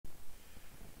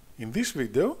In this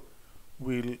video,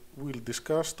 we'll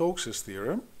discuss Stokes'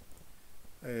 theorem.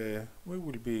 We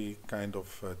will be kind of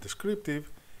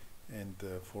descriptive, and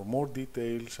for more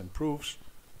details and proofs,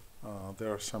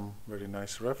 there are some very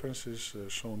nice references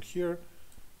shown here,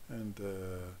 and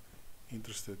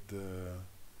interested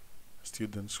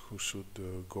students who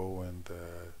should go and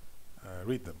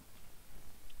read them.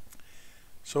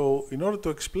 So, in order to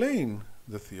explain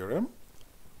the theorem,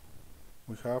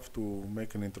 we have to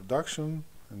make an introduction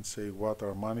and say what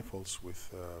are manifolds with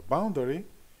boundary,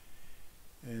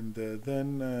 and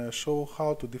then show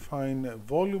how to define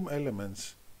volume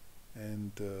elements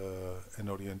and an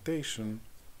orientation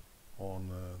on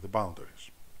the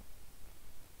boundaries.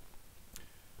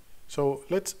 So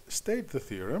let's state the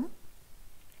theorem.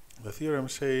 The theorem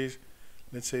says,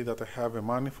 let's say that I have a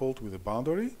manifold with a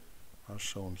boundary, as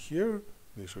shown here.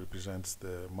 This represents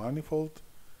the manifold,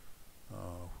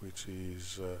 which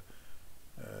is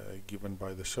given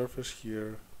by the surface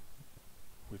here,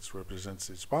 which represents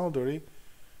its boundary,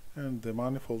 and the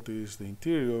manifold is the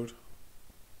interior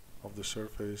of the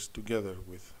surface together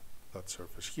with that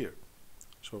surface here.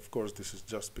 So of course this is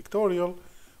just pictorial.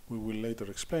 We will later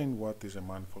explain what is a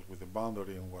manifold with a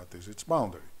boundary and what is its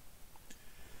boundary.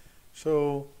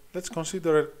 So let's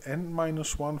consider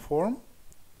n-1 form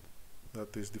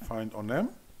that is defined on M.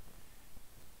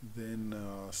 Then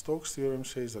Stokes' theorem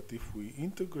says that if we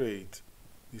integrate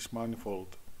this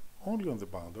manifold only on the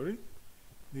boundary,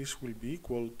 this will be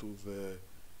equal to the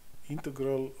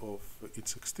integral of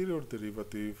its exterior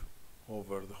derivative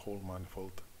over the whole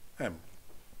manifold M.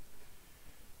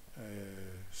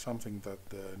 Something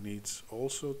that needs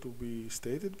also to be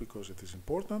stated because it is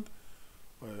important,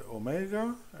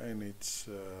 omega and its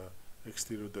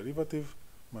exterior derivative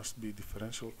must be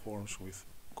differential forms with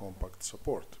compact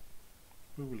support.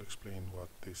 We will explain what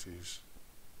this is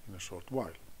in a short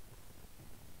while.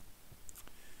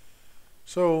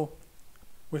 So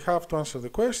we have to answer the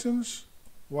questions: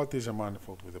 what is a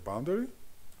manifold with a boundary,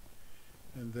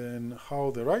 and then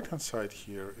how the right hand side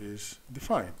here is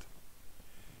defined.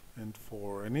 And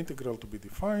for an integral to be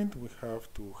defined, we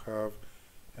have to have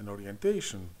an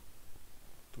orientation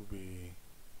to be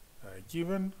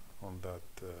given on that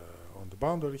on the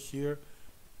boundary here,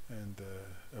 and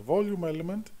a volume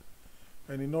element.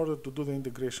 And in order to do the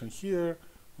integration here,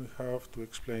 we have to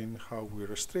explain how we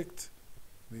restrict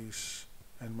this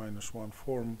n-1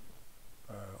 form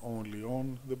only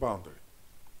on the boundary.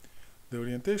 The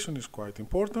orientation is quite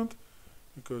important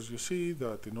because you see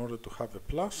that in order to have a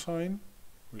plus sign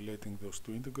relating those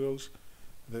two integrals,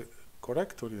 the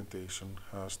correct orientation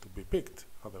has to be picked.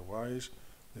 Otherwise,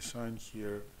 the sign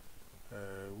here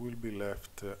will be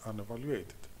left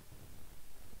unevaluated.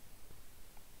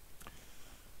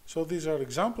 So these are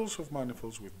examples of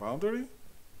manifolds with boundary.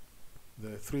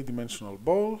 The three-dimensional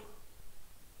ball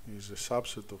is a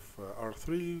subset of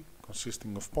R3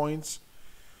 consisting of points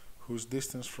whose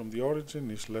distance from the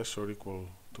origin is less or equal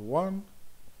to 1,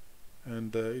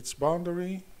 and its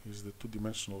boundary is the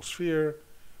two-dimensional sphere,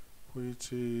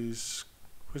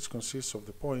 which consists of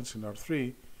the points in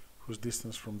R3 whose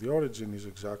distance from the origin is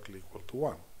exactly equal to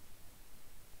 1.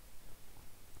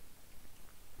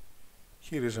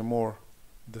 Here is a more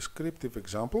descriptive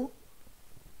example.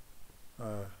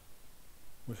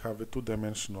 We have a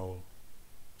two-dimensional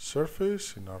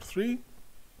surface in R3,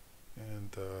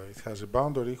 and it has a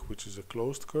boundary which is a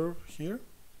closed curve here.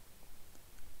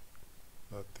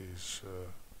 That is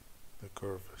the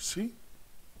curve C.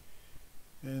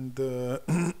 And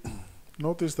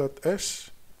notice that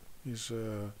S is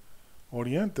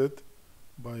oriented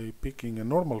by picking a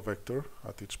normal vector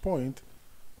at each point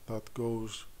that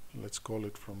goes, let's call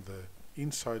it, from the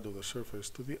inside of the surface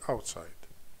to the outside.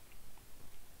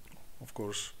 Of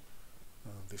course,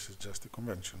 this is just a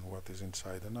convention, what is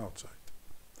inside and outside.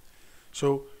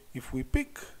 So if we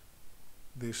pick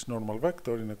this normal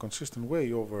vector in a consistent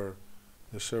way over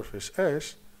the surface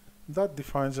S, that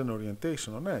defines an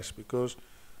orientation on S, because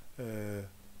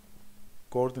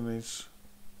coordinates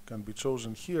can be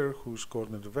chosen here whose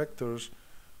coordinate vectors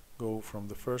go from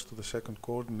the first to the second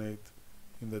coordinate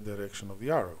in the direction of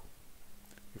the arrow.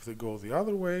 If they go the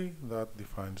other way, that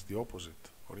defines the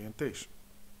opposite orientation.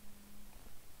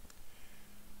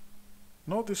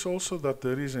 Notice also that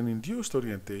there is an induced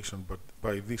orientation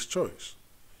by this choice.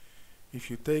 If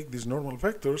you take these normal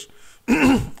vectors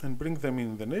and bring them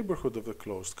in the neighborhood of the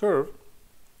closed curve,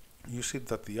 you see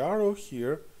that the arrow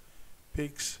here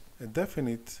picks a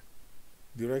definite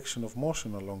direction of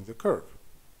motion along the curve.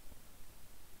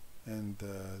 And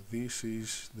this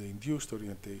is the induced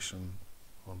orientation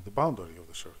on the boundary of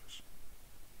the surface.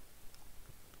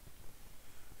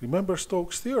 Remember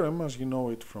Stokes' theorem, as you know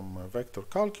it from vector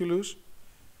calculus.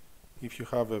 if you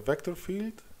have a vector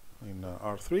field in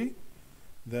R3,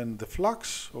 then the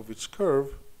flux of its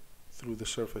curve through the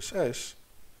surface S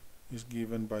is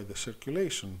given by the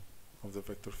circulation of the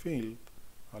vector field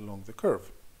along the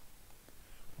curve.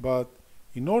 But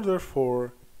in order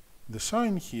for the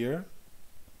sign here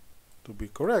to be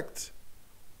correct,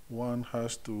 one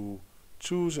has to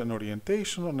choose an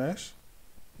orientation on S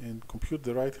and compute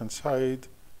the right hand side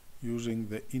using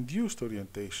the induced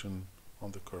orientation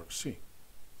on the curve C.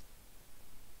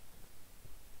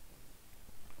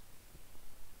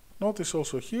 Notice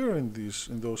also here in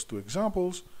those two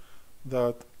examples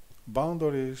that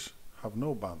boundaries have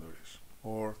no boundaries,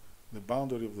 or the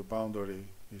boundary of the boundary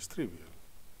is trivial.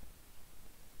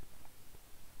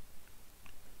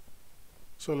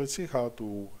 So let's see how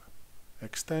to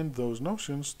extend those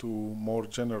notions to more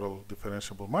general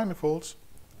differentiable manifolds,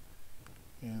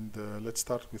 and let's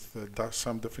start with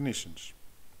some definitions.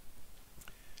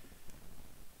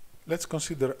 Let's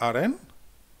consider Rn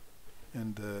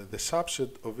and the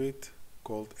subset of it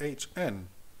called Hn,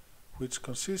 which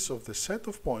consists of the set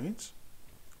of points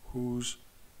whose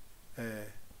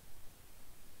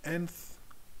nth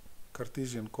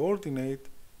Cartesian coordinate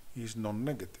is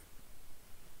non-negative.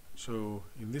 So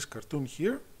in this cartoon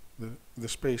here, the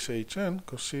space Hn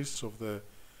consists of the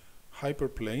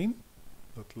hyperplane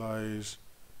that lies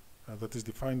that is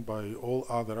defined by all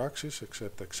other axes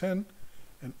except xn,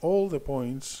 and all the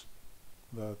points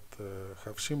that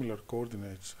have similar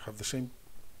coordinates, have the same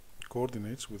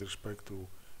coordinates with respect to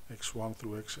x1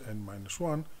 through xn minus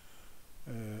 1,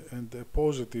 and a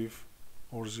positive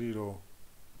or 0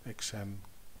 xn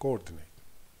coordinate.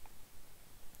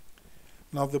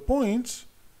 Now the points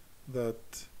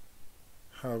that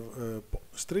have a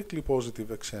strictly positive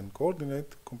xn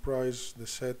coordinate comprise the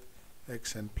set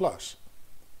xn plus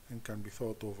and can be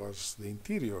thought of as the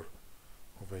interior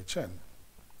of Hn,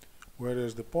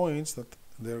 whereas the points that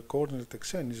their coordinate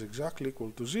xn is exactly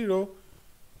equal to 0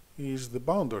 is the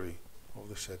boundary of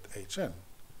the set Hn.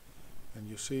 And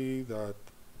you see that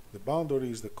the boundary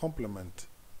is the complement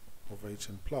of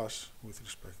Hn plus with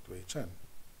respect to Hn.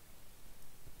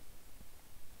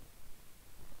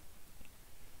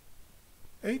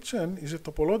 Hn is a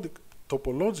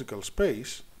topological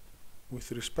space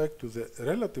with respect to the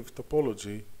relative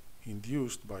topology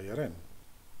induced by Rn.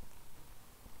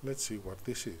 Let's see what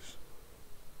this is.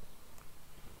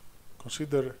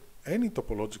 Consider any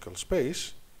topological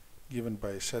space given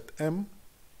by a set M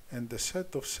and the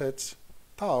set of sets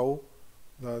tau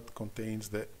that contains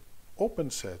the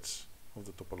open sets of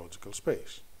the topological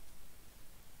space.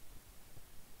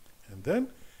 And then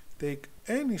take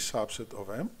any subset of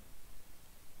M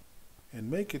and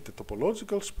make it a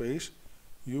topological space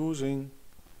using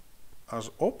as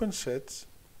open sets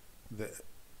the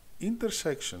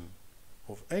intersection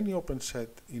of any open set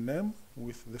in M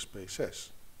with the space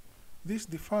S. This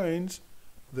defines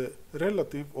the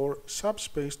relative or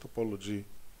subspace topology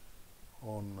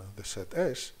on the set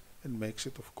S and makes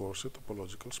it, of course, a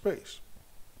topological space.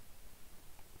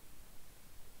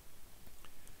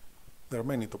 There are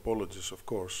many topologies, of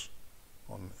course,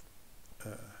 on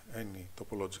any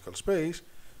topological space,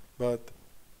 but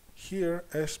here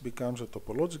S becomes a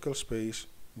topological space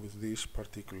with this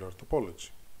particular topology.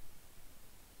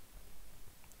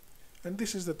 And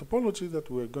this is the topology that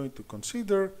we are going to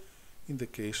consider in the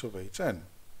case of Hn.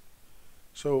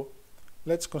 So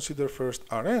let's consider first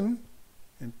Rn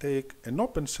and take an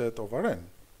open set of Rn,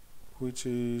 which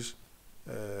is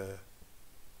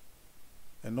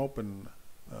an open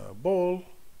ball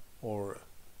or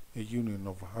a union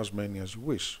of as many as you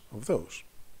wish of those.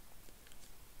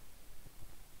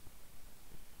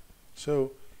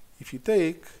 So if you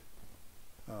take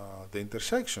the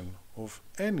intersection of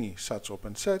any such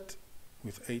open set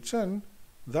with Hn,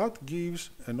 that gives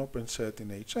an open set in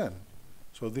Hn.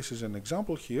 So this is an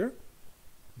example here.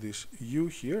 This U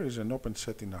here is an open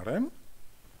set in Rn,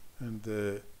 and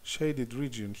the shaded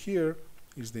region here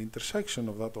is the intersection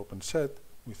of that open set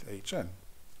with Hn.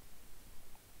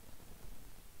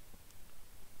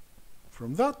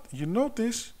 From that, you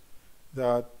notice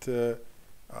that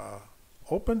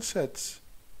open sets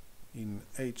in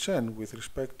Hn with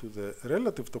respect to the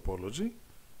relative topology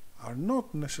are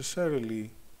not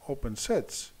necessarily open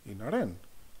sets in Rn.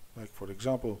 Like, for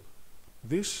example,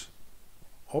 this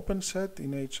open set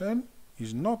in Hn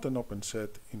is not an open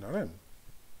set in Rn.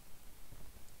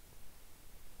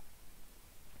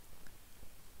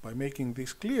 By making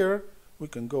this clear, we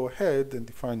can go ahead and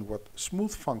define what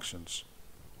smooth functions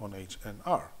on Hn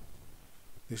are.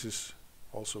 This is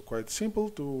also quite simple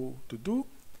to do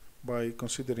by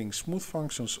considering smooth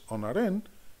functions on Rn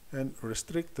and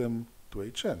restrict them to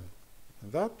Hn.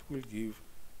 And that will give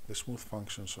the smooth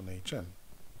functions on Hn.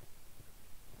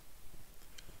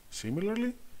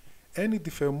 Similarly, any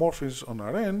diffeomorphism on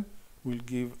Rn will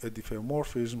give a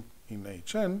diffeomorphism in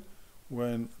Hn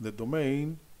when the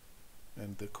domain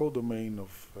and the codomain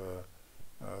of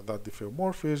that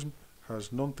diffeomorphism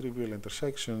has non-trivial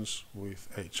intersections with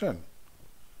Hn.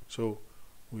 So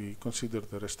we consider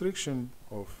the restriction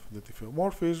of the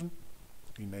diffeomorphism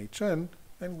in Hn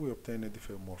and we obtain a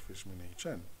diffeomorphism in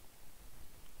Hn.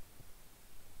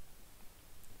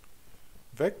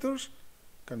 Vectors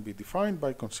can be defined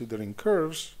by considering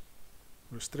curves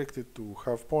restricted to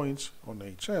have points on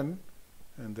Hn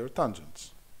and their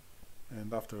tangents.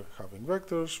 And after having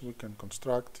vectors, we can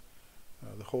construct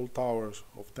the whole towers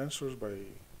of tensors by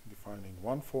defining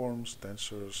one forms,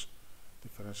 tensors,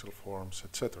 differential forms,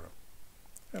 etc.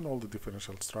 And all the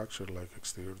differential structure like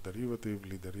exterior derivative,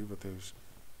 Lie derivatives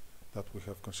that we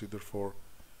have considered for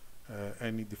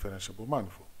any differentiable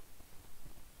manifold.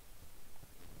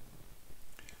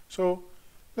 So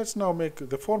let's now make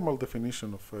the formal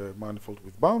definition of a manifold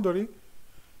with boundary.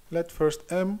 Let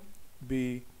first M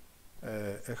be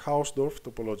a Hausdorff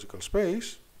topological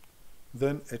space.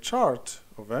 Then a chart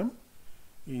of M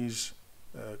is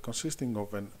consisting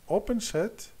of an open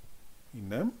set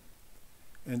in M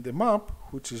and a map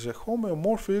which is a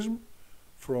homeomorphism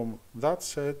from that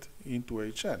set into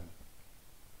Hn.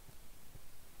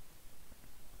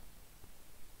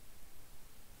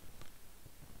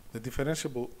 The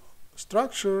differentiable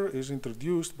structure is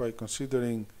introduced by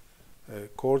considering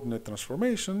coordinate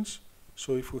transformations.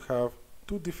 So if we have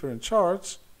two different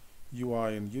charts,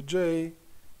 Ui and Uj,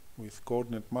 with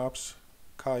coordinate maps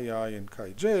chi I and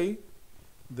chi j,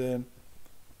 then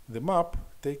the map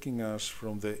taking us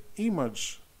from the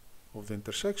image of the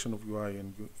intersection of Ui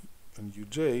and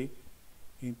Uj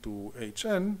into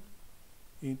Hn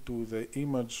into the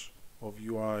image of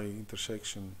Ui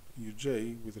intersection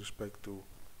Uj with respect to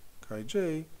chi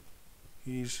j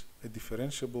is a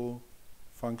differentiable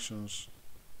function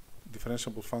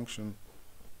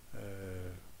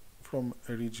from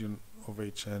a region of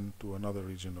Hn to another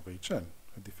region of Hn,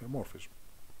 a diffeomorphism.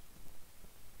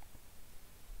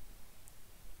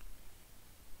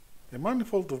 A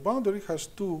manifold of boundary has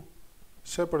two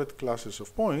separate classes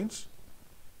of points.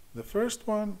 The first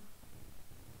one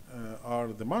are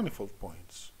the manifold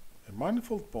points. A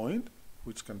manifold point,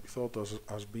 which can be thought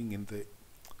as being in the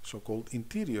so-called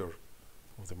interior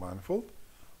of the manifold,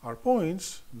 are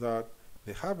points that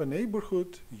they have a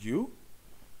neighborhood U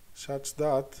such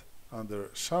that under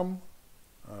some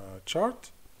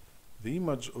chart the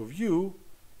image of U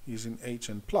is in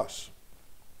Hn plus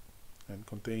and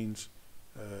contains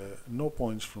no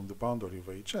points from the boundary of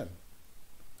Hn.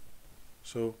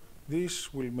 So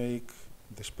this will make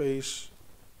the space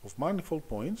of manifold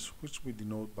points, which we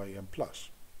denote by M plus.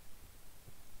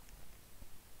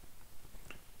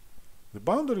 The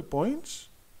boundary points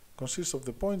consist of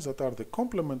the points that are the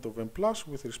complement of M plus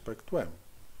with respect to M.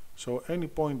 So any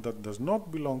point that does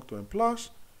not belong to M plus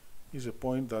is a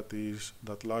point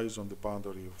that lies on the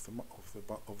boundary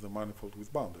of the manifold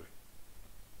with boundary.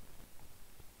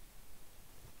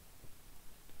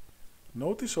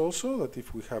 Notice also that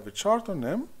if we have a chart on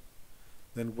M,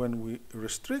 then when we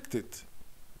restrict it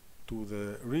to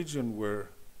the region where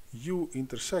U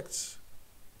intersects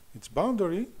its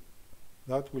boundary,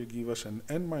 that will give us an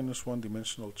n-1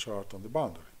 dimensional chart on the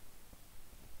boundary.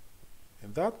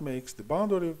 And that makes the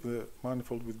boundary of the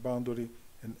manifold with boundary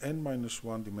an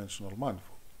n-1 dimensional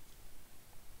manifold.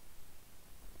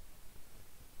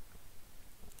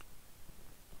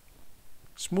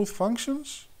 Smooth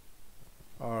functions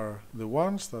are the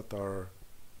ones that are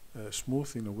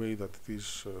smooth in a way that it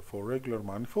is for regular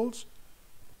manifolds.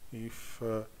 If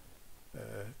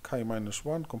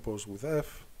chi-1 composed with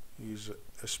f is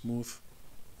a smooth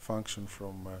function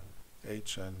from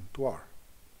Hn to R.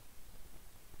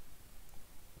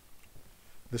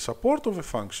 The support of a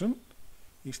function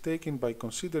is taken by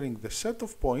considering the set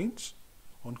of points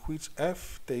on which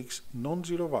f takes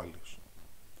non-zero values.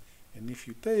 And if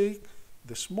you take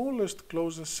the smallest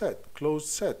closed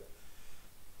set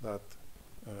that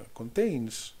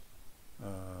contains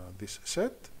this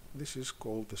set, this is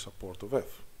called the support of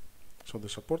f. So the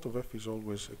support of f is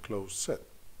always a closed set.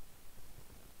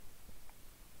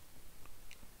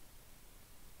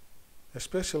 A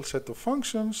special set of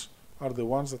functions are the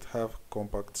ones that have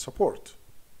compact support.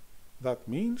 That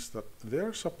means that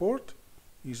their support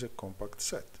is a compact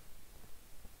set.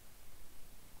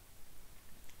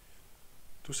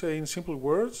 To say in simple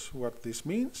words what this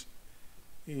means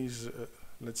is,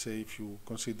 let's say if you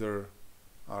consider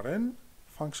Rn,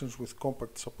 functions with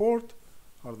compact support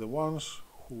are the ones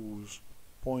whose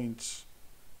points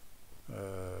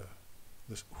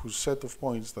whose set of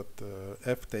points that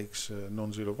f takes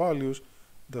non-zero values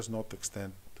does not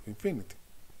extend to infinity.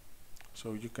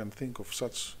 So you can think of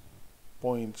such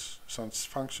points, such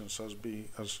functions as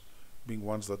being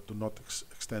ones that do not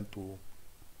extend to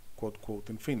quote-quote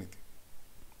infinity.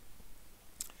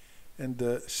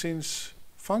 And since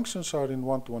functions are in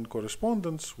one-to-one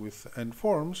correspondence with n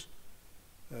forms,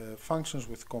 functions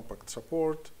with compact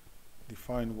support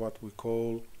define what we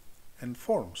call n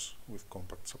forms with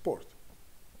compact support.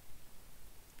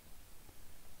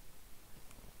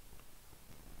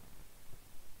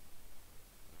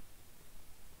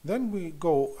 Then we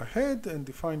go ahead and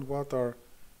define what are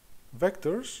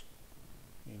vectors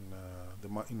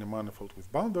in a manifold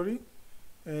with boundary,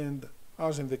 and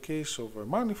as in the case of a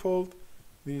manifold,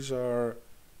 these are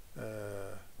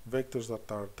vectors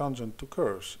that are tangent to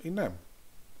curves in M.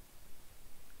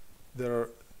 There are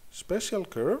special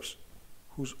curves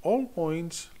whose all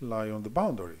points lie on the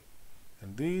boundary,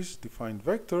 and these define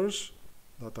vectors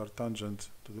that are tangent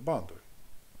to the boundary.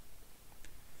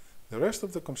 The rest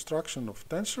of the construction of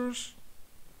tensors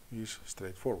is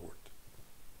straightforward.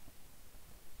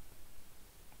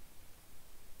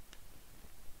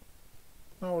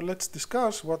 Now let's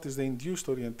discuss what is the induced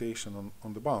orientation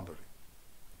on the boundary.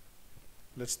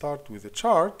 Let's start with a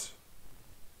chart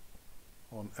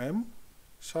on M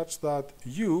such that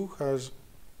U has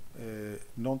a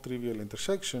non-trivial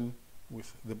intersection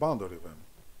with the boundary of M.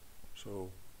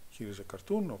 So here is a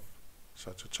cartoon of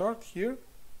such a chart here,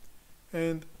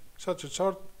 and such a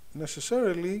chart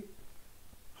necessarily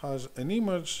has an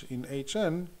image in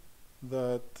Hn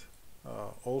that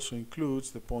also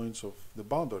includes the points of the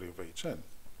boundary of Hn.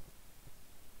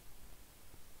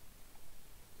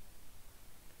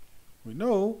 We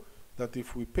know that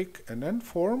if we pick an n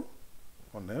form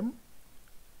on M,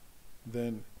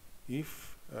 then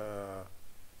if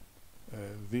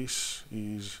this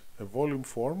is a volume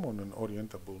form on an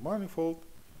orientable manifold,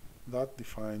 that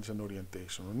defines an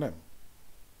orientation on M.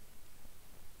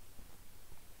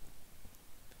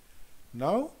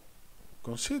 Now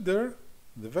consider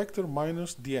the vector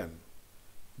minus dn.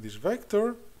 This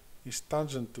vector is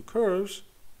tangent to curves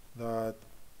that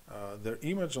their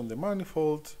image on the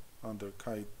manifold under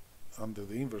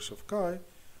the inverse of chi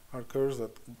are curves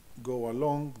that go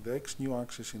along the x nu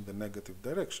axis in the negative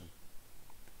direction.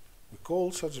 We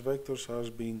call such vectors as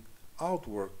being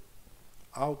outward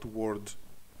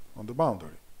on the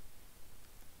boundary.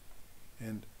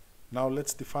 And now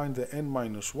let's define the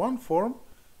n-1 form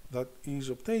that is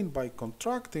obtained by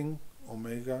contracting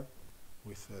omega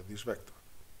with this vector.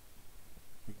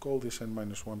 We call this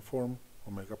n-1 form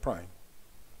omega prime.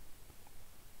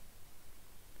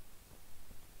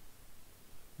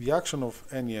 The action of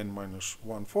any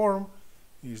n-1 form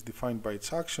is defined by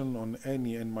its action on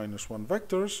any n-1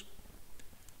 vectors.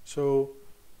 So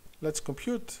let's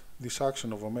compute this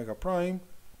action of omega prime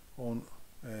on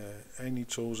any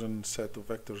chosen set of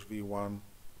vectors v1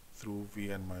 through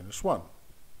vn-1.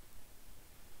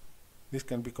 This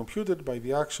can be computed by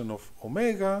the action of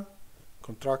omega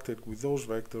contracted with those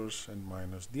vectors and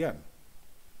minus dn.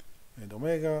 And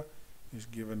omega is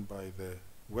given by the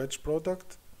wedge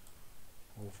product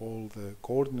of all the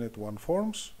coordinate 1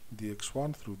 forms,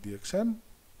 dx1 through dxn.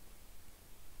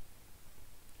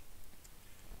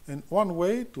 And one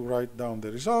way to write down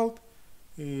the result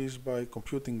is by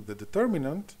computing the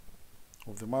determinant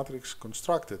of the matrix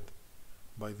constructed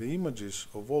by the images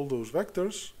of all those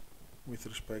vectors with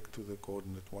respect to the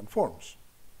coordinate 1 forms,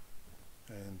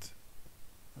 and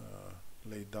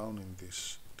laid down in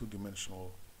this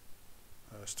two-dimensional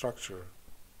structure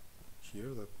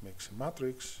here that makes a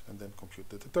matrix, and then compute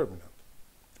the determinant.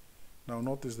 Now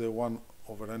notice the 1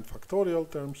 over n factorial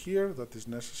term here that is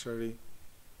necessary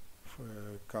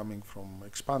coming from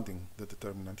expanding the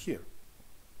determinant here.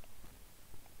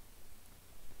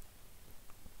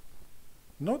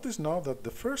 Notice now that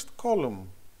the first column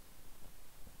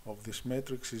of this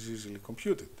matrix is easily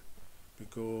computed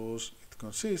because it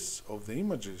consists of the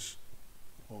images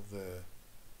of the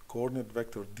coordinate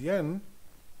vector dn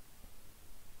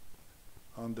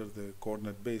under the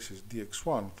coordinate basis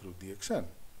dx1 through dxn.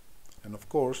 And of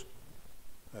course,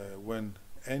 when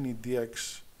any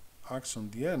dx acts on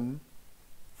dn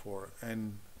for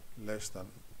n less than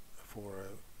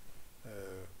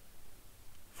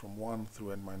from 1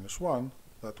 through n-1,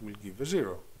 that will give a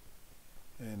 0.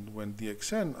 And when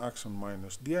dxn acts on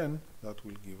minus dn, that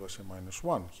will give us a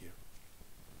 -1 here.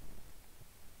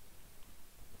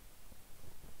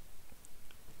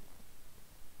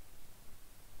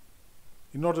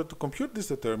 In order to compute this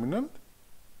determinant,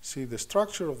 see the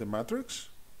structure of the matrix.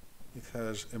 It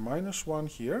has a -1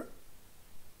 here,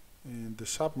 and the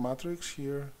submatrix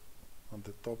here on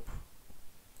the top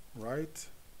right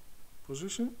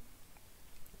position,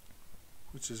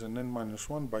 which is an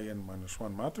n-1 by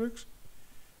n-1 matrix,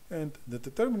 and the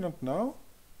determinant now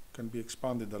can be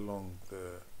expanded along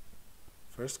the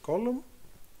first column,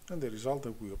 and the result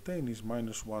that we obtain is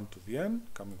 -1 to the n,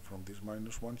 coming from this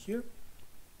 -1 here,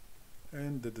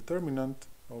 and the determinant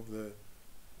of the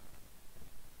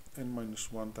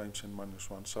n-1 times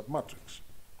n-1 submatrix,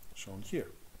 shown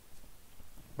here.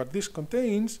 But this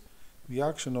contains the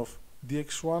action of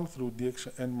dx1 through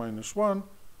dxn-1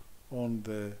 on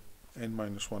the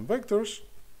n-1 vectors.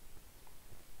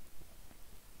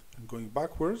 And going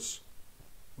backwards,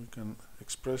 we can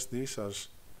express this as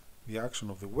the action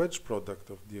of the wedge product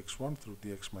of dx1 through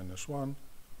dx-1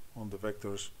 on the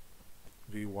vectors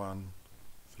v1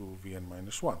 through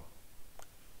vn-1.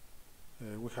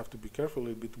 We have to be careful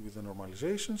a bit with the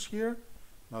normalizations here.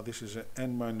 Now this is an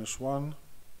n-1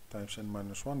 times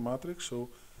n-1 matrix, so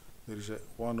there is a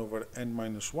 1 over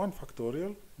n-1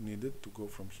 factorial needed to go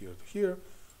from here to here.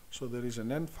 So there is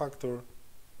an n factor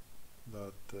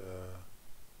that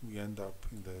we end up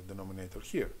in the denominator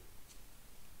here.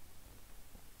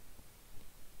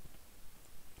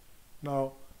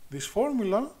 Now this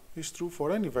formula is true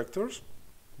for any vectors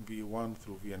v1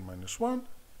 through vn-1,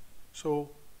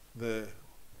 so the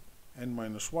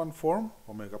n-1 form,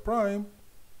 omega prime,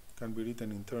 can be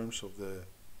written in terms of the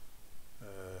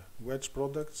wedge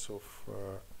products of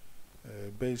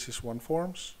basis 1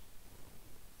 forms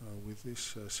with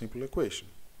this simple equation.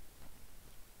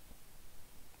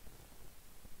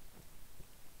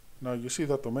 Now you see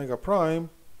that omega prime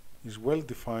is well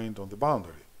defined on the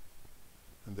boundary,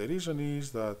 and the reason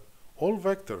is that all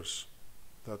vectors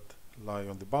that lie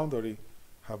on the boundary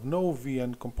have no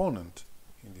vn component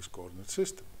in this coordinate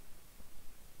system.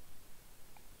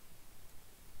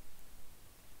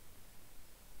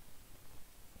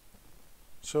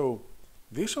 So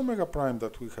this omega prime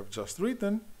that we have just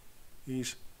written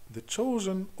is the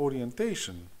chosen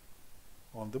orientation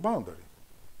on the boundary,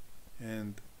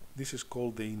 and this is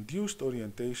called the induced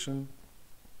orientation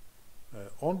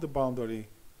on the boundary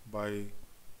by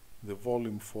the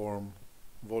volume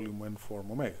n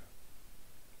form omega.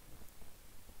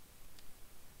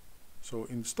 So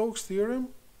in Stokes theorem,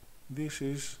 this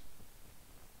is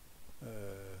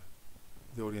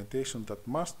the orientation that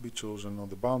must be chosen on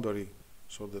the boundary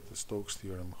so that the Stokes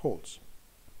theorem holds.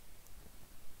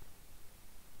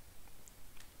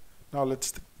 Now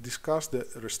let's discuss the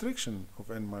restriction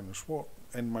of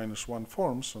n-1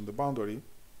 forms on the boundary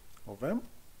of M.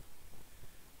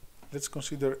 Let's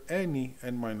consider any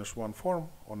n-1 form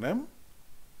on M.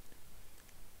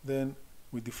 Then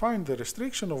we define the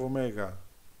restriction of omega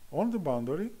on the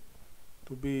boundary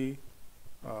to be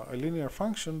a linear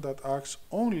function that acts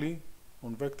only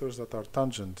on vectors that are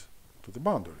tangent to the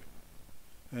boundary.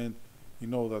 And you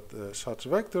know that such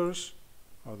vectors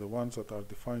are the ones that are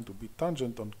defined to be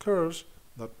tangent on curves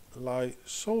that lie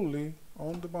solely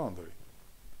on the boundary.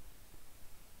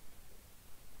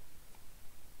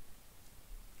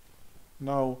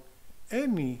 Now,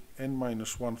 any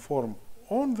n-1 form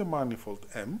on the manifold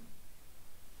M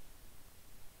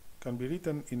can be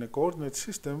written in a coordinate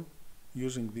system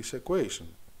using this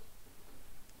equation.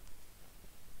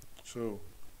 So,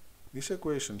 this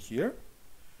equation here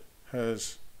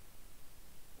has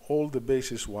all the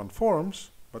basis 1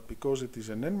 forms, but because it is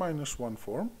an n-1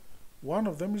 form, one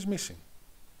of them is missing.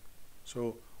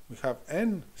 So we have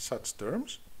n such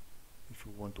terms, if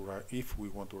we want to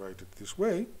write it this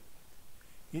way.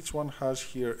 Each one has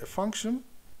here a function,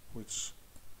 which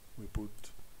we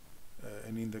put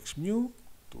an index mu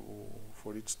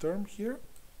for each term here.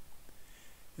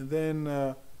 And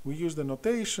then we use the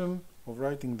notation of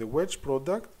writing the wedge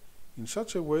product in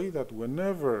such a way that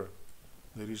whenever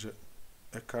there is a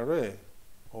carré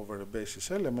over a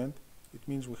basis element, it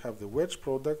means we have the wedge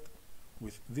product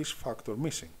with this factor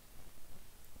missing.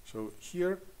 So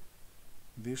here,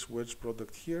 this wedge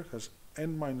product here has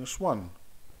n-1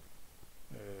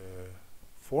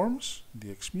 forms,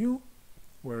 dx mu,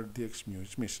 where dx mu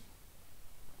is missing.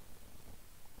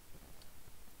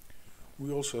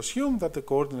 We also assume that the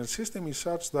coordinate system is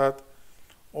such that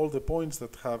all the points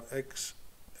that have xn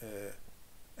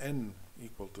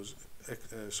equal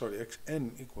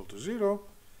to 0,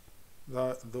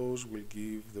 those will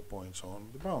give the points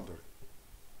on the boundary.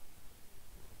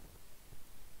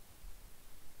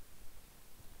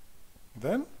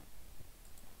 Then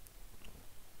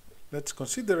let's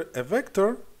consider a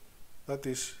vector that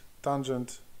is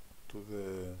tangent to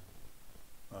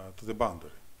the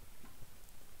boundary.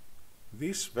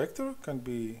 This vector can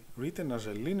be written as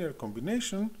a linear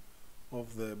combination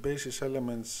of the basis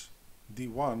elements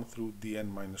d1 through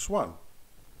dn-1.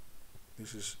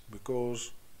 This is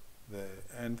because the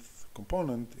nth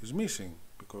component is missing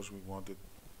because we wanted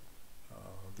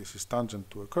this is tangent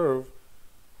to a curve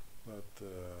that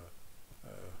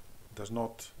does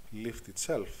not lift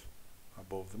itself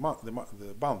above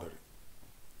the boundary.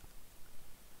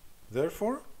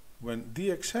 Therefore, when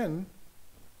dxn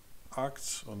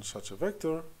acts on such a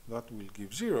vector, that will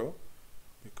give 0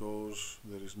 because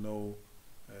there is no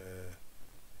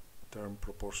term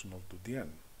proportional to dn.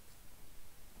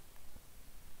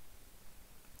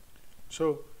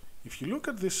 So, if you look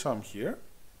at this sum here,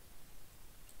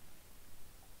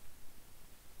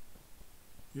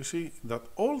 you see that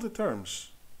all the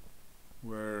terms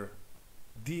where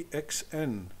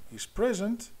dxn is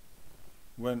present,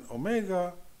 when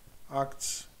omega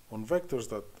acts on vectors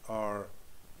that are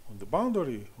on the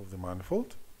boundary of the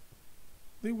manifold,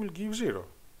 they will give 0,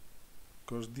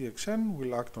 because dxn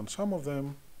will act on some of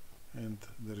them and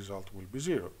the result will be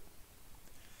 0.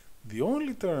 The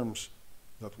only terms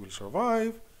that will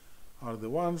survive are the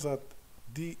ones that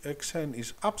dxn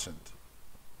is absent,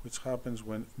 which happens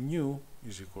when nu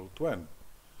is equal to n.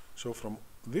 So from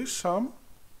this sum,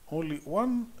 only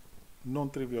one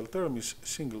non-trivial term is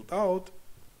singled out,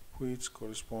 which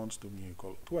corresponds to mu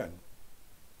equal to n.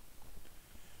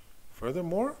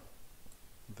 Furthermore,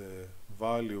 the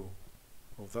value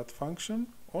of that function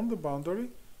on the boundary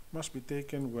must be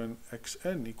taken when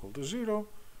xn equal to 0,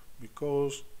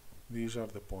 because these are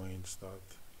the points that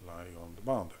lie on the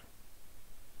boundary.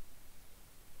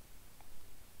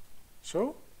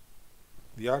 So,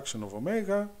 the action of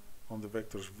omega on the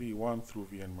vectors v1 through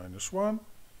vn minus 1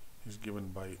 is given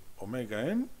by omega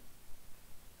n,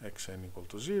 xn equal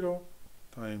to 0,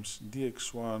 times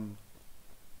dx1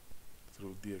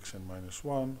 through dxn minus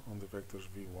 1 on the vectors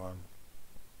v1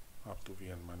 up to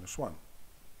vn minus 1.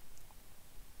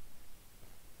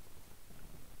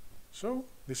 So,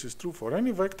 this is true for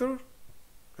any vector,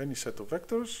 any set of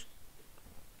vectors,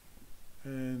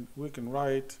 and we can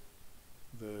write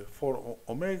the for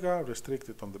omega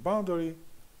restricted on the boundary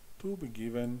to be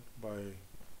given by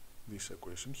this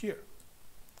equation here.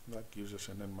 That gives us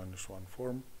an n minus 1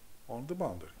 form on the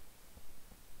boundary.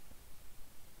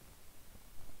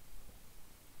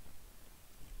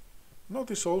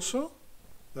 Notice also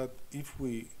that if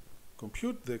we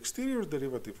compute the exterior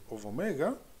derivative of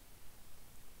omega,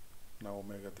 now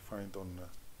omega defined on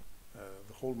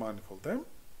the whole manifold M,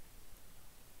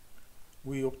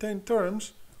 we obtain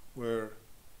terms where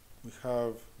we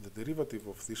have the derivative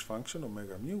of this function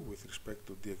omega mu with respect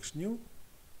to dx nu,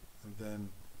 and then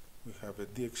we have a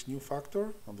dx nu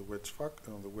factor on the wedge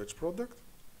product.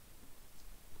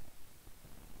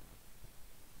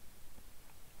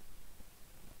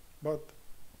 But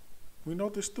we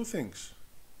notice two things.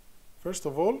 First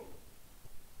of all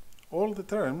the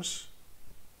terms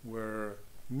where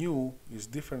nu is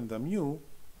different than mu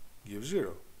give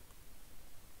 0,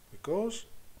 because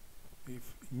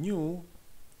if nu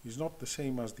is not the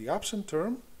same as the absent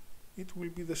term, it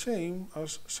will be the same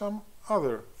as some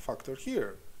other factor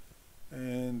here,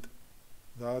 and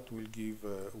that will give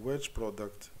a wedge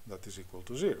product that is equal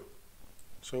to 0.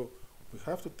 So we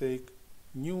have to take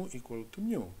nu equal to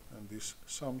mu, and this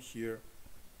sum here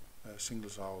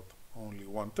singles out only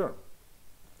one term.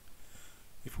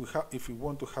 If we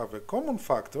want to have a common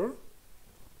factor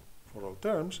for all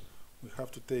terms, we have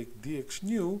to take dx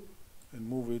nu and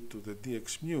move it to the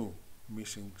dx mu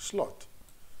missing slot.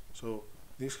 So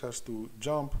this has to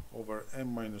jump over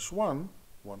m minus 1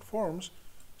 forms,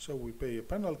 so we pay a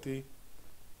penalty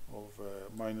of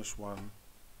minus 1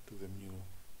 to the mu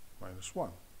minus 1.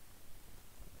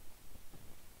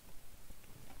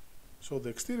 So the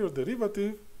exterior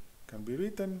derivative can be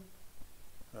written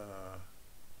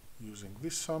using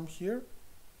this sum here,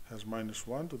 has minus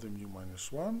 1 to the mu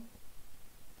minus 1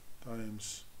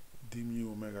 times d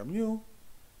mu omega mu,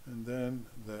 and then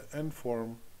the n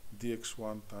form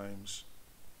dx1 times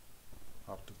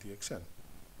up to dxn.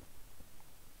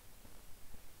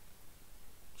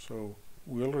 So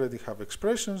we already have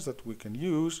expressions that we can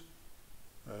use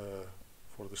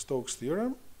for the Stokes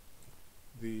theorem.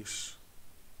 This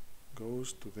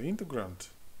goes to the integrand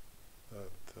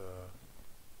that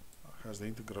has the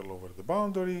integral over the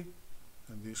boundary,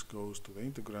 and this goes to the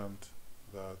integrand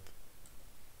that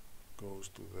goes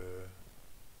to the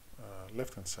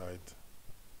left-hand side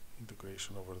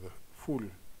integration over the full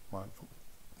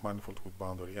manifold with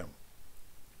boundary M.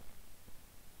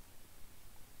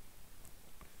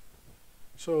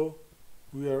 So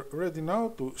we are ready now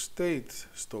to state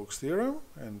Stokes theorem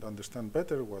and understand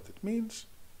better what it means.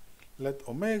 Let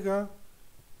omega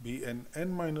be an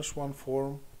n-1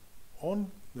 form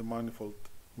on the manifold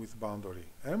with boundary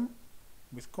M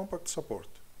with compact support.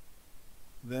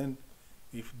 Then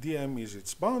if dm is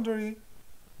its boundary,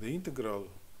 the integral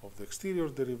of the exterior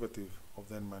derivative of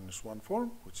the n minus 1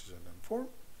 form, which is an n form,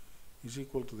 is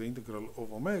equal to the integral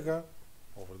of omega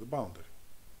over the boundary.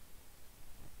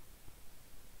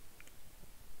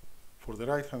 For the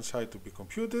right-hand side to be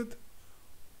computed,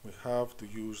 we have to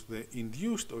use the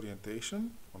induced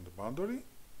orientation on the boundary,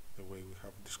 the way we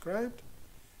have described,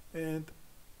 and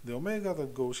the omega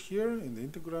that goes here in the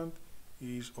integrand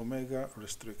is omega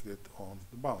restricted on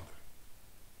the boundary.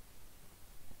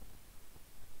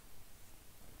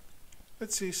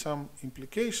 Let's see some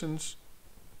implications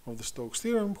of the Stokes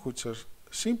theorem, which are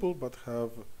simple but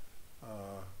have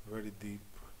very deep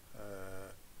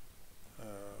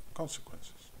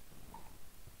consequences.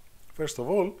 First of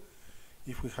all,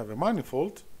 if we have a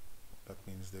manifold, that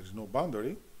means there is no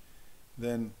boundary,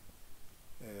 then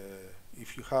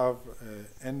if you have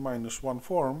n minus 1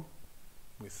 form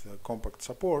with compact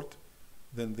support,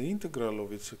 then the integral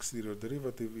of its exterior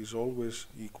derivative is always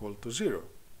equal to 0.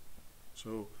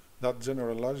 So that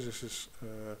generalizes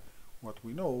what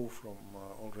we know from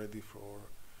already for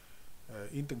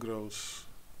integrals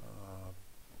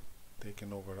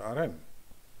taken over Rn.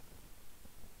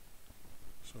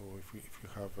 So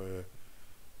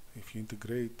if you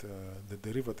integrate the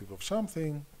derivative of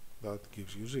something, that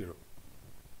gives you 0.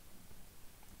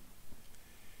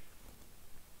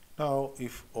 Now,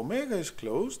 if omega is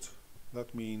closed,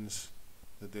 that means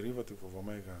the derivative of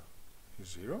omega is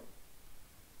 0.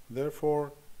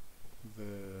 Therefore,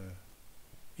 the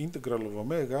integral of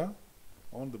omega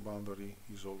on the boundary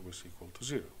is always equal to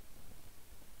 0.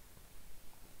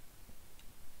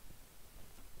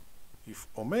 If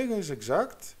omega is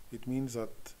exact, it means that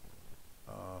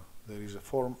there is a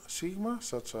form sigma,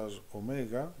 such as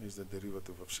omega is the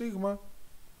derivative of sigma.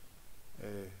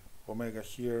 Omega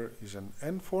here is an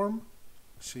n form,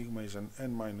 sigma is an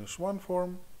n minus 1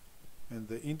 form, and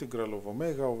the integral of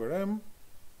omega over m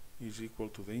is equal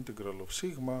to the integral of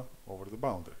sigma over the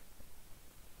boundary.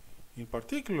 In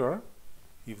particular,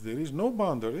 if there is no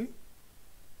boundary,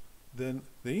 then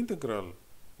the integral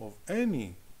of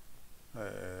any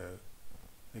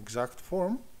exact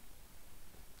form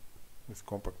with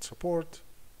compact support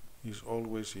is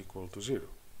always equal to 0.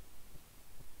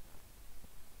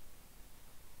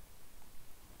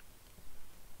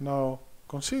 Now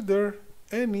consider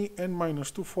any n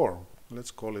minus 2 form,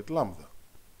 let's call it lambda.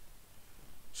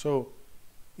 So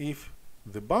if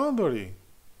the boundary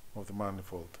of the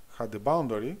manifold had a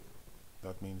boundary,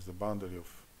 that means the boundary of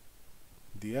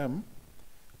dm,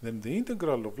 then the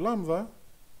integral of lambda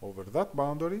over that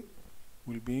boundary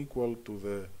will be equal to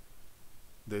the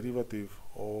derivative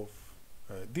of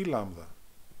d lambda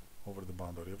over the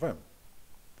boundary of m.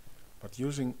 But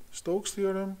using Stokes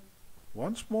theorem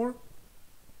once more,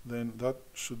 then that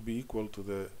should be equal to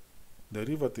the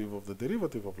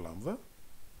derivative of lambda,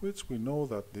 which we know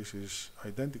that this is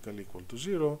identically equal to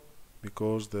 0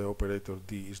 because the operator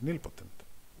d is nilpotent.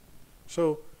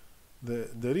 So the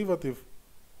derivative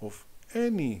of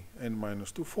any n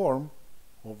minus 2 form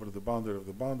over the boundary of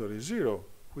the boundary is 0,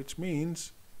 which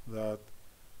means that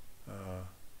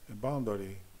a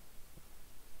boundary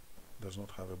does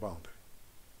not have a boundary.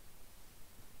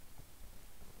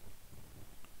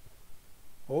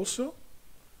 Also,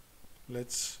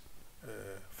 let's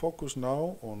focus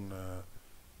now on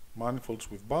manifolds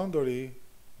with boundary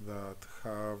that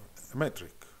have a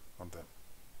metric on them.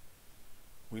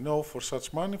 We know for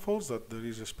such manifolds that there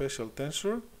is a special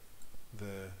tensor,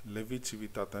 the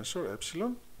Levi-Civita tensor,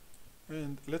 epsilon,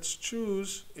 and let's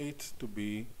choose it to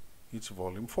be its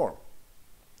volume form.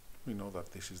 We know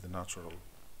that this is the natural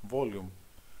volume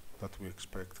that we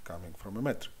expect coming from a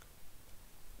metric.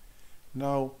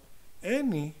 Now,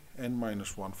 any n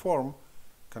minus 1 form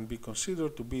can be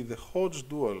considered to be the Hodge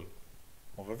dual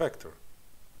of a vector.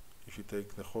 If you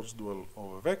take the Hodge dual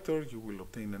of a vector, you will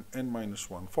obtain an n minus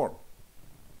 1 form.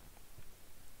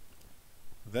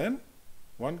 Then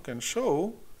one can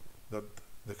show that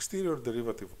the exterior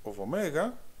derivative of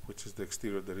omega, which is the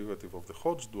exterior derivative of the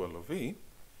Hodge dual of E,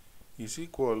 is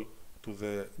equal to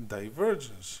the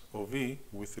divergence of E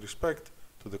with respect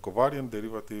to the covariant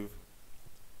derivative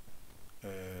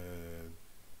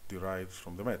derived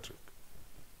from the metric.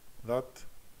 That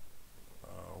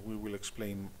we will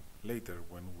explain later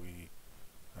when we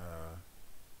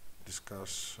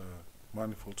discuss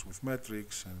manifolds with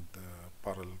metrics and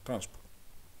parallel transport.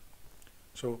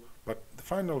 So, but the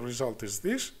final result is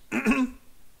this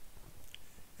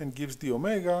and gives d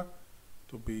omega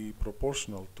to be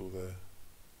proportional to the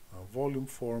volume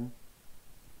form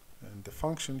and the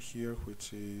function here,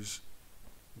 which is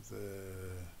the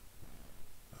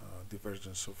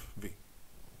divergence of V.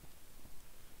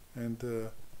 And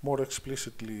more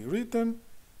explicitly written,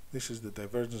 this is the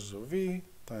divergence of V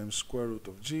times square root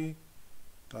of G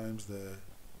times the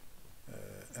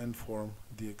n form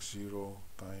dx0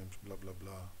 times blah blah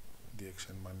blah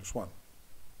dxn minus 1.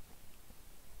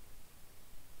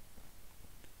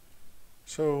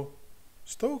 So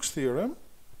Stokes theorem,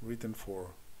 written for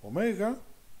omega,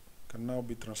 can now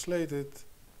be translated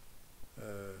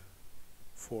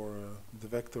for the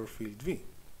vector field V.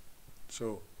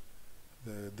 So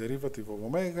the derivative of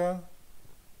omega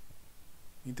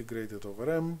integrated over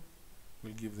m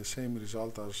will give the same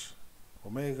result as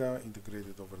omega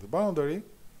integrated over the boundary.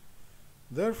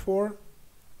 Therefore,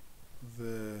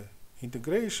 the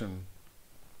integration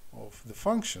of the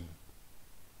function,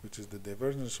 which is the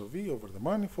divergence of V over the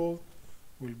manifold,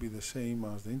 will be the same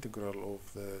as the integral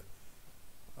of the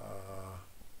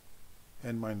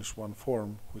n-1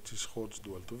 form, which is Hodge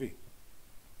dual to V.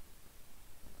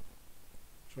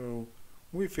 So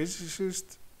we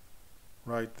physicists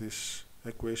write this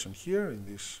equation here in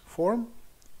this form.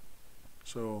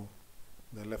 So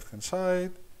the left-hand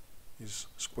side is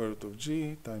square root of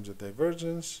G times the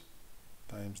divergence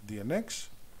times dnx.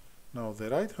 Now the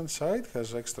right-hand side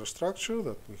has extra structure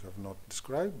that we have not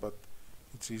described, but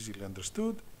it's easily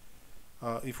understood.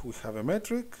 If we have a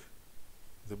metric,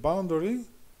 the boundary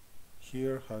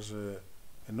here has a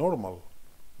normal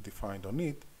defined on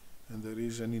it, and there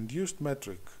is an induced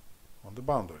metric on the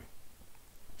boundary.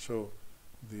 So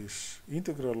this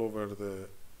integral over the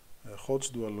Hodge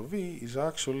dual of V is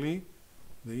actually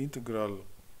the integral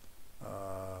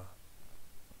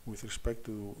with respect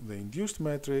to the induced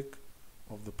metric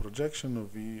of the projection of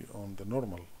V on the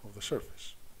normal of the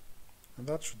surface. And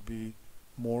that should be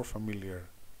more familiar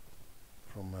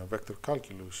from vector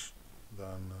calculus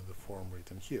than the form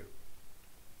written here.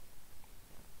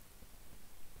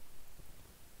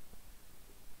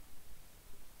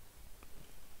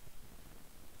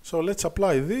 So let's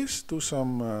apply this to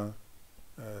some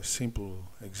simple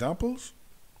examples.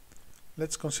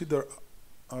 Let's consider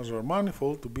as our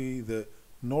manifold to be the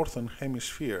northern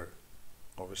hemisphere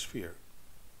of a sphere.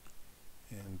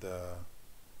 And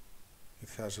it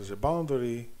has as a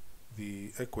boundary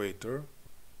the equator,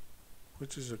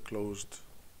 which is a closed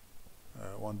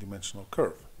one-dimensional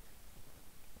curve.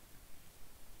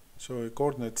 So a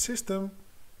coordinate system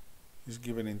is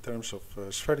given in terms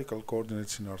of spherical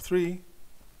coordinates in R3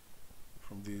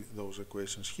 from those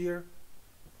equations here.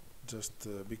 Just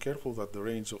be careful that the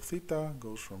range of theta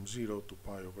goes from 0 to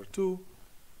pi over 2,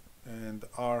 and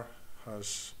R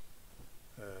has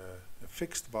a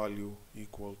fixed value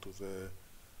equal to the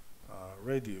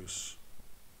radius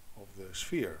of the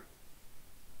sphere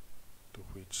to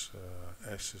which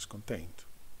S is contained.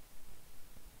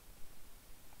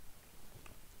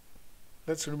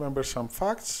 Let's remember some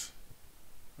facts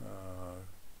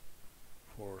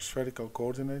for spherical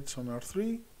coordinates on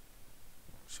R3.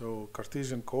 So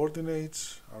Cartesian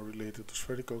coordinates are related to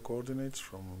spherical coordinates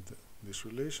from these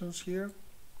relations here.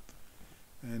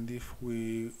 And if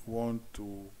we want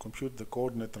to compute the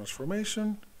coordinate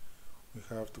transformation, we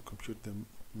have to compute the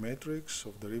matrix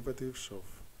of derivatives of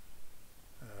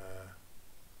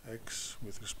x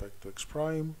with respect to x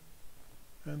prime,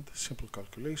 and simple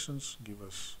calculations give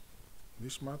us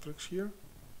this matrix here.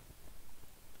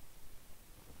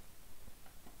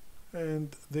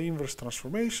 And the inverse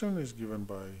transformation is given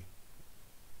by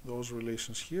those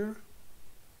relations here,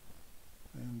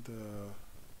 and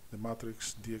the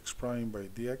matrix dx prime by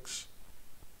dx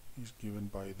is given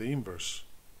by the inverse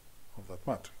of that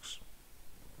matrix.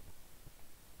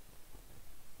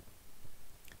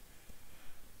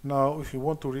 Now, if you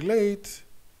want to relate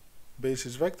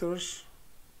basis vectors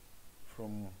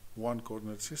from one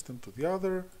coordinate system to the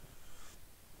other,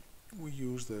 we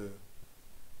use the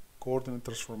coordinate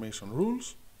transformation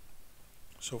rules.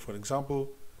 So, for example,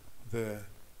 the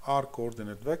r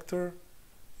coordinate vector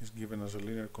is given as a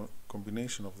linear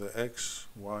combination of the x,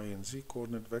 y, and z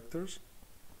coordinate vectors.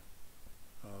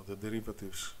 The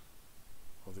derivatives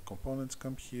of the components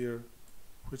come here,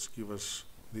 which give us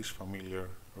this familiar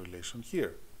relation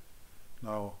here.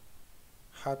 Now,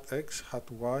 hat x, hat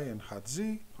y, and hat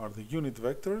z are the unit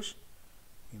vectors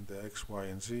in the x, y,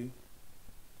 and z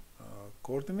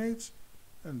coordinates,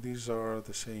 and these are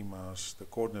the same as the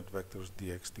coordinate vectors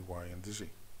dx, dy, and dz.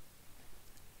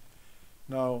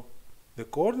 Now, the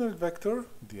coordinate vector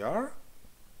dr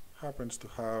happens to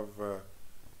have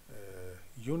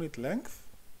unit length,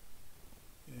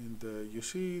 and you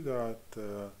see that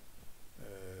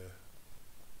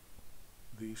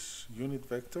this unit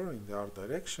vector in the r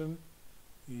direction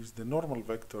is the normal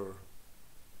vector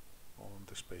on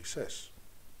the space S.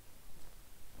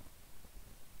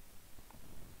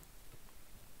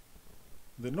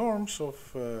 The norms of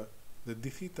the d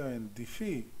theta and d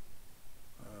phi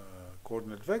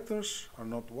coordinate vectors are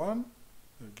not 1,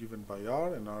 they're given by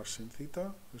r and r sin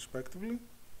theta respectively.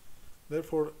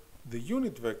 Therefore, the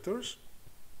unit vectors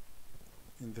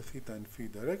in the theta and phi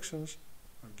directions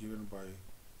are given by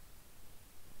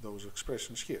those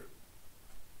expressions here.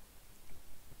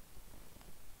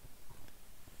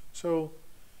 So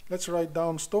let's write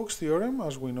down Stokes theorem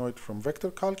as we know it from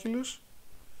vector calculus.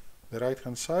 The right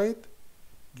hand side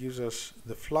gives us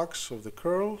the flux of the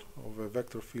curl of a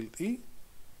vector field E,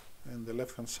 and the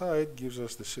left hand side gives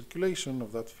us the circulation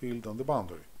of that field on the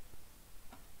boundary.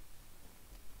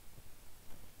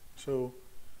 So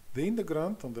the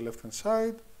integrand on the left hand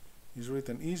side is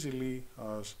written easily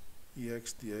as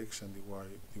Ex dx and dy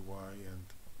dy and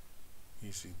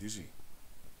Ec dz.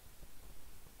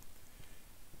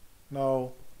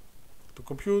 Now, to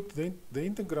compute the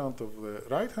integrand of the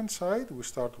right hand side, we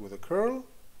start with a curl,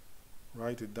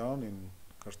 write it down in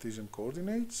Cartesian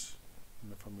coordinates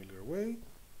in a familiar way,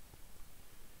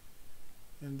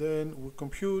 and then we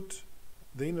compute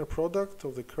the inner product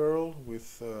of the curl with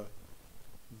the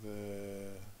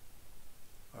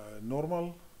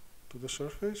normal to the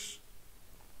surface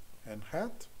and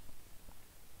hat.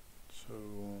 So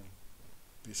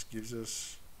this gives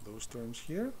us those terms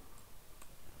here,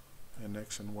 and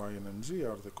x and y and z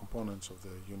are the components of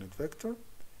the unit vector.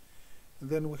 And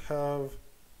then we have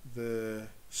the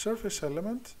surface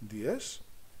element ds.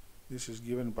 This is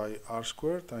given by r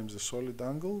squared times the solid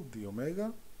angle d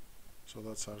omega. So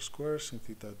that's r squared sin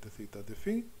theta d theta d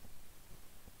phi.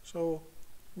 So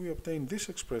we obtain this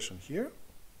expression here.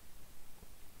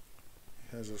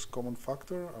 It has as common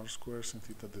factor r squared sin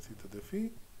theta d theta d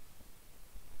phi.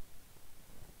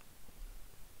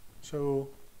 So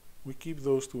we keep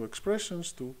those two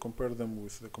expressions to compare them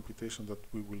with the computation that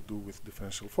we will do with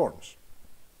differential forms.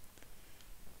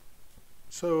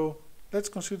 So let's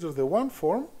consider the one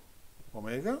form,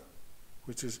 omega,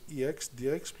 which is Ex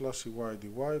dx plus Ey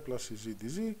dy plus Ez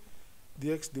dz,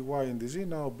 dx dy and dz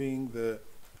now being the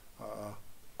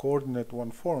coordinate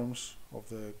one forms of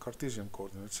the Cartesian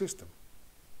coordinate system.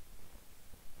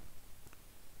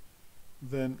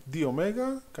 Then d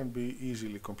omega can be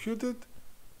easily computed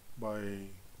by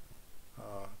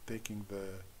taking the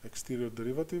exterior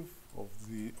derivative of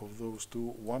those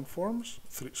two one forms,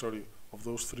 of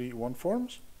those three one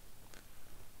forms.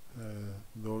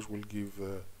 Those will give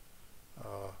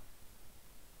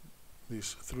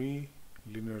these three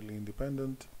linearly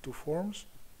independent two forms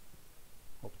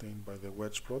obtained by the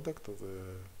wedge product of the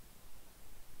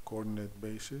coordinate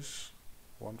basis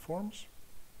one forms.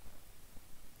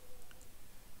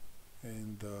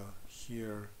 And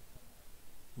here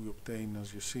we obtain,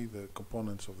 as you see, the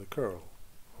components of the curl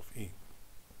of E.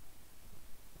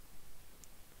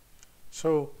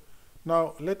 So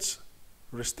now let's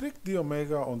restrict d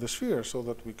omega on the sphere so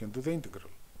that we can do the integral.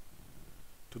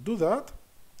 To do that,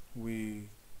 we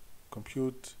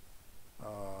compute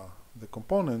the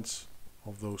components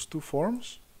of those two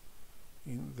forms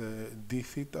in the d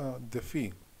theta d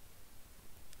phi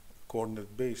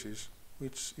coordinate basis,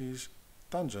 which is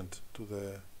tangent to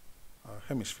the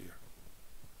hemisphere.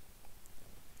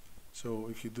 So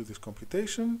if you do this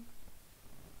computation,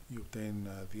 you obtain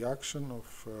the action of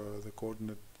the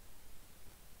coordinate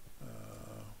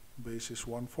basis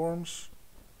one forms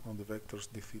on the vectors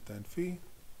d theta and phi.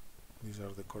 These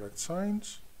are the correct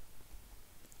signs.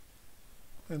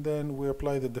 And then we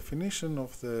apply the definition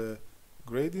of the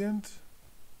gradient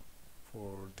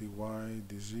for dy,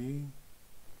 dz,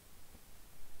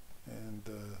 and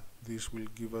this will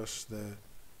give us the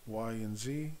y and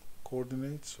z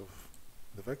coordinates of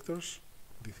the vectors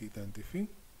d theta and d phi.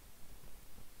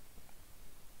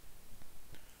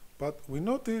 But we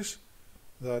notice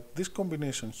that this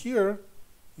combination here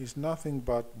is nothing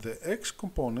but the x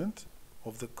component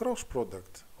of the cross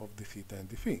product of d theta and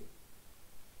d phi.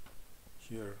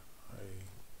 Here I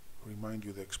remind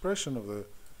you the expression of the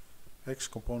x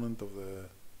component of the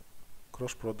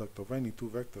cross product of any two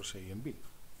vectors a and b.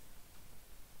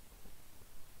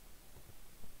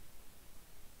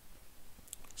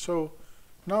 So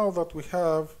now that we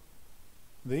have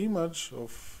the image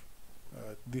of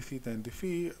d theta and d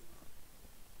phi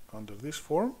under this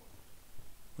form,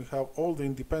 we have all the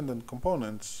independent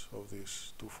components of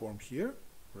these two forms here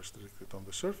restricted on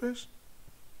the surface.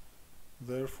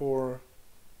 Therefore,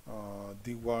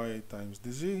 dy times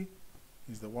dz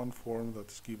is the one form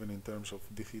that is given in terms of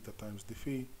d theta times d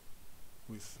phi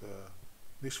with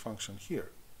this function here,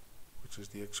 which is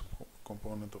the x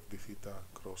component of d theta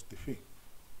cross d phi.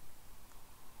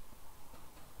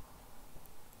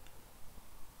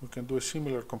 We can do a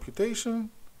similar computation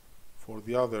for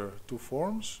the other two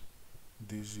forms,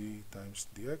 dz times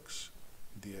dx,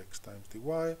 dx times dy,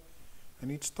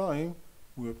 and each time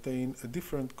we obtain a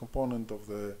different component of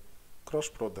the cross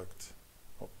product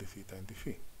of d theta and d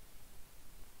phi.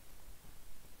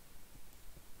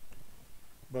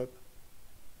 But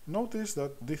notice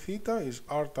that d theta is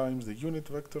r times the unit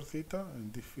vector theta,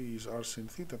 and d phi is r sin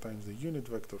theta times the unit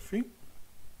vector phi.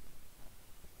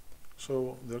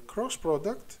 So the cross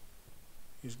product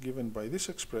is given by this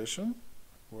expression,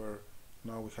 where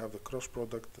now we have the cross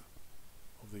product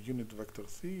of the unit vector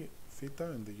theta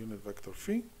and the unit vector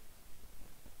phi,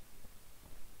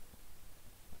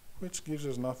 which gives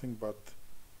us nothing but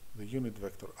the unit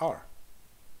vector r.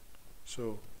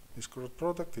 So this cross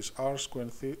product is r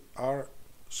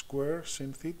square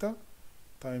sin theta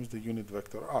times the unit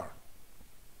vector r.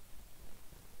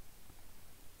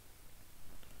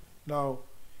 Now,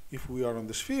 if we are on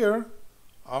the sphere,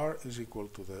 r is equal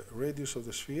to the radius of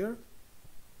the sphere,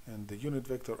 and the unit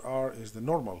vector r is the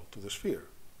normal to the sphere.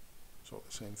 So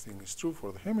the same thing is true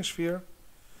for the hemisphere.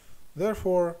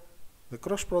 Therefore, the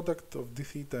cross product of d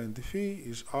theta and d phi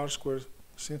is r squared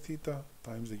sin theta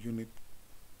times the unit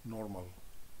normal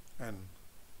n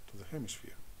to the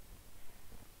hemisphere.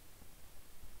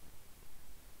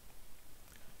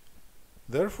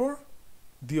 Therefore,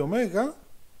 d omega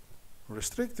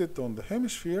restricted on the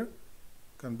hemisphere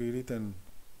can be written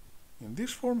in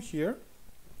this form here,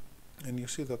 and you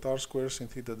see that r squared sin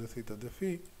theta d theta d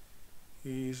phi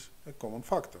is a common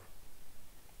factor.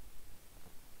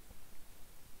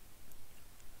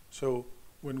 So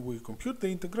when we compute the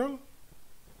integral,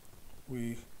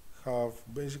 we have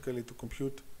basically to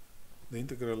compute the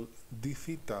integral d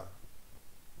theta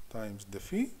times d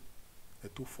phi, a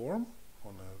two form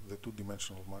on the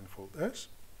two-dimensional manifold S,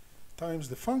 times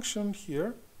the function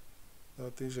here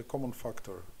that is a common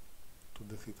factor to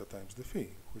d theta times d phi,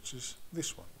 which is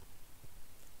this one.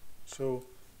 So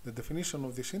the definition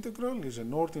of this integral is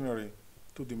an ordinary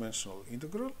two-dimensional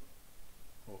integral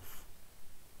of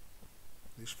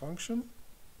this function,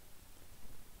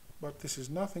 but this is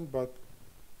nothing but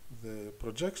the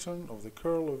projection of the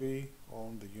curl of E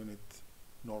on the unit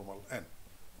normal n.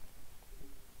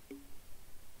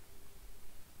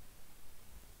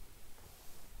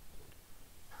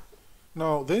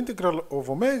 Now, the integral of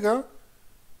omega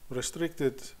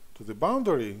restricted to the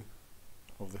boundary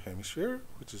of the hemisphere,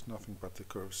 which is nothing but the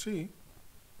curve C,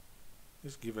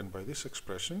 is given by this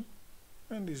expression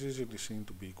and is easily seen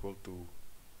to be equal to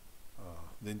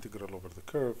the integral over the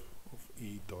curve of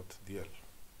E dot dl.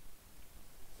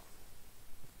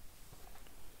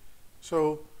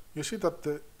 So you see that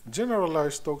the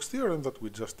generalized Stokes theorem that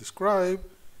we just described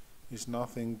is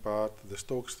nothing but the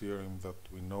Stokes theorem that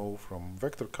we know from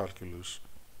vector calculus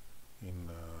in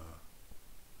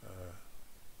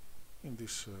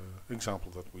this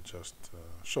example that we just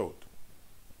showed.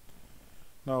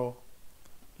 Now,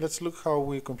 let's look how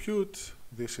we compute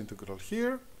this integral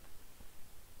here.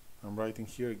 I'm writing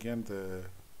here again the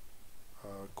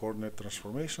coordinate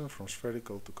transformation from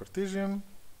spherical to Cartesian.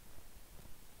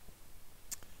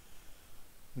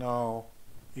 Now,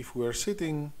 if we are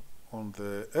sitting on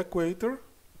the equator,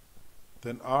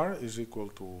 then r is equal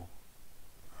to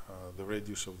the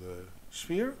radius of the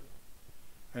sphere,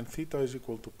 and theta is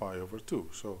equal to pi over 2.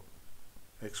 So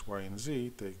x, y, and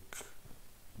z take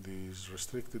these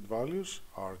restricted values,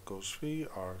 r cos phi,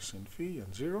 r sin phi,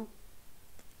 and 0.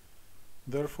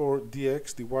 Therefore,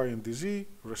 dx, dy, and dz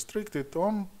restricted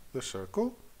on the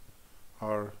circle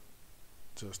are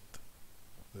just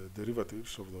the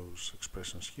derivatives of those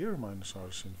expressions here, minus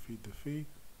r sin phi d phi,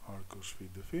 r cos phi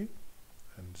d phi,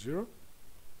 and 0.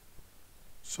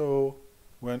 So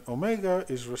when omega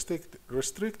is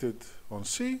restricted on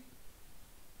C,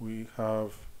 we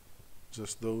have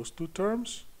just those two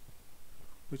terms,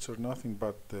 which are nothing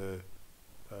but the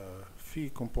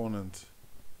phi component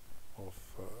of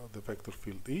the vector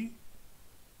field E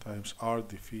times r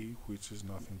d phi, which is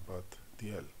nothing but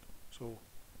dl. So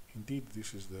indeed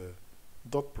this is the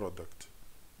dot product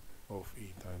of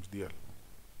E times dl.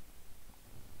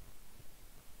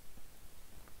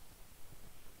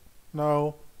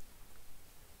 Now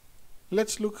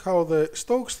let's look how the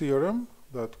Stokes theorem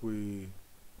that we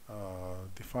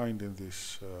defined in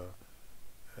this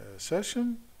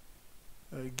session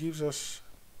gives us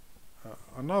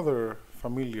another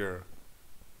familiar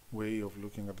way of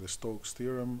looking at the Stokes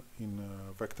theorem in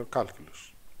vector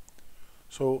calculus.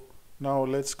 So now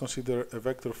let's consider a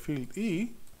vector field E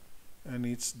and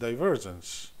its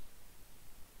divergence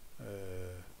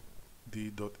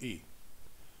d dot E.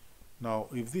 Now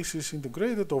if this is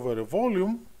integrated over a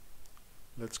volume,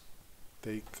 let's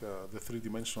take the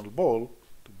three-dimensional ball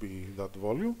to be that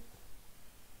volume,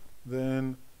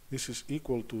 then this is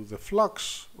equal to the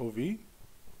flux of E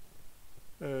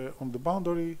on the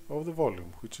boundary of the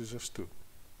volume, which is S2.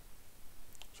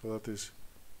 So that is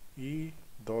E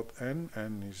dot n,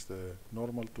 n is the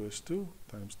normal to S2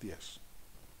 times ds.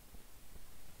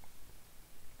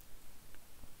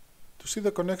 To see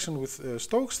the connection with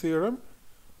Stokes theorem,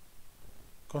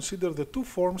 consider the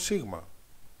two-form sigma,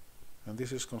 and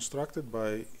this is constructed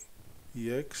by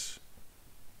Ex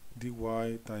dy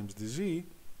times dz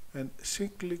and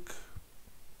cyclic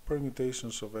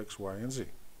permutations of x, y, and z.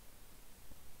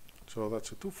 So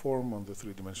that's a two-form on the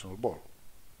three-dimensional ball.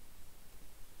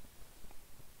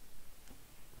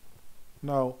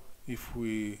 Now, if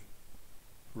we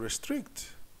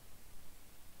restrict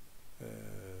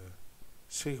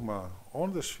sigma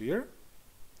on the sphere,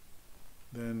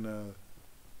 then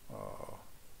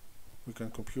we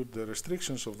can compute the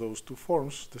restrictions of those two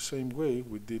forms the same way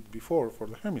we did before for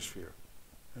the hemisphere,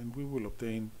 and we will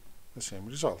obtain the same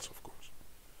results, of course.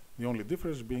 The only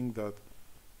difference being that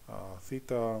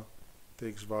theta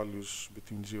takes values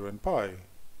between 0 and pi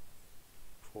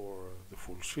for the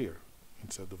full sphere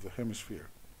instead of the hemisphere.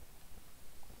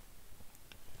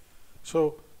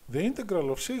 So the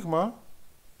integral of sigma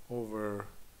over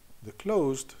the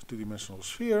closed two-dimensional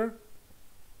sphere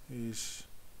is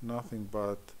nothing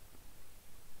but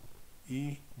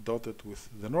E dotted with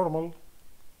the normal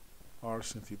r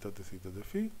sin theta d theta d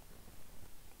phi.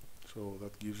 So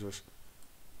that gives us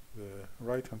the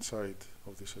right hand side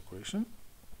of this equation.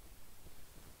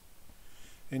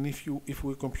 And if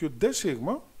we compute the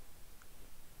sigma,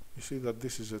 you see that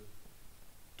this is a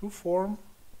two-form.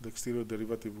 The exterior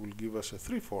derivative will give us a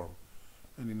three-form,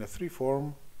 and in a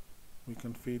three-form we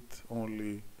can fit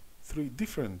only three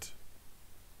different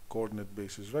coordinate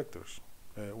basis vectors,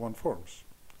 one forms.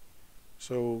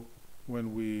 So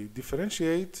when we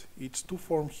differentiate each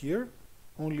two-form here,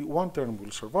 only one term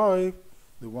will survive,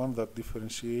 the one that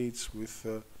differentiates with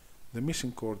the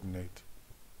missing coordinate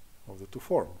of the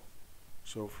two-form.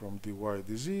 So from dy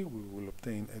dz we will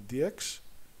obtain a dx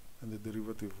and the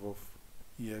derivative of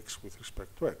Ex with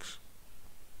respect to x.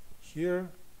 Here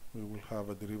we will have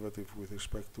a derivative with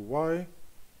respect to y,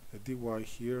 a dy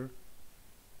here,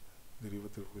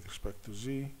 derivative with respect to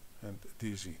z, and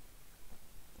dz.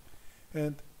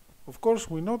 And of course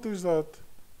we notice that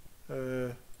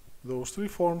those three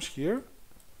forms here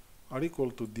are equal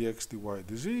to dx, dy,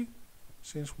 dz,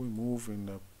 since we move in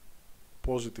a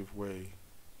positive way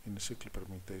in a cyclic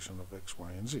permutation of x,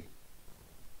 y, and z.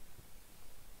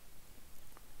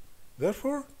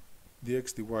 Therefore,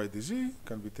 dx, dy, dz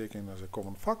can be taken as a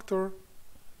common factor,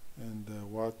 and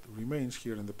what remains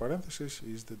here in the parenthesis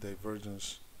is the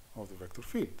divergence of the vector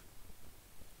field.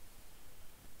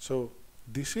 So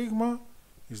d sigma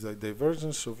is the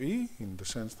divergence of E in the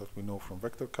sense that we know from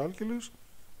vector calculus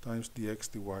times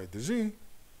dx, dy, dz,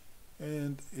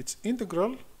 and its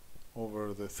integral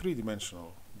over the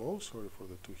three-dimensional ball, sorry for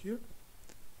the two here,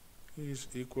 is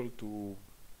equal to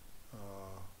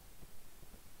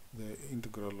the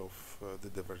integral of the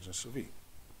divergence of E.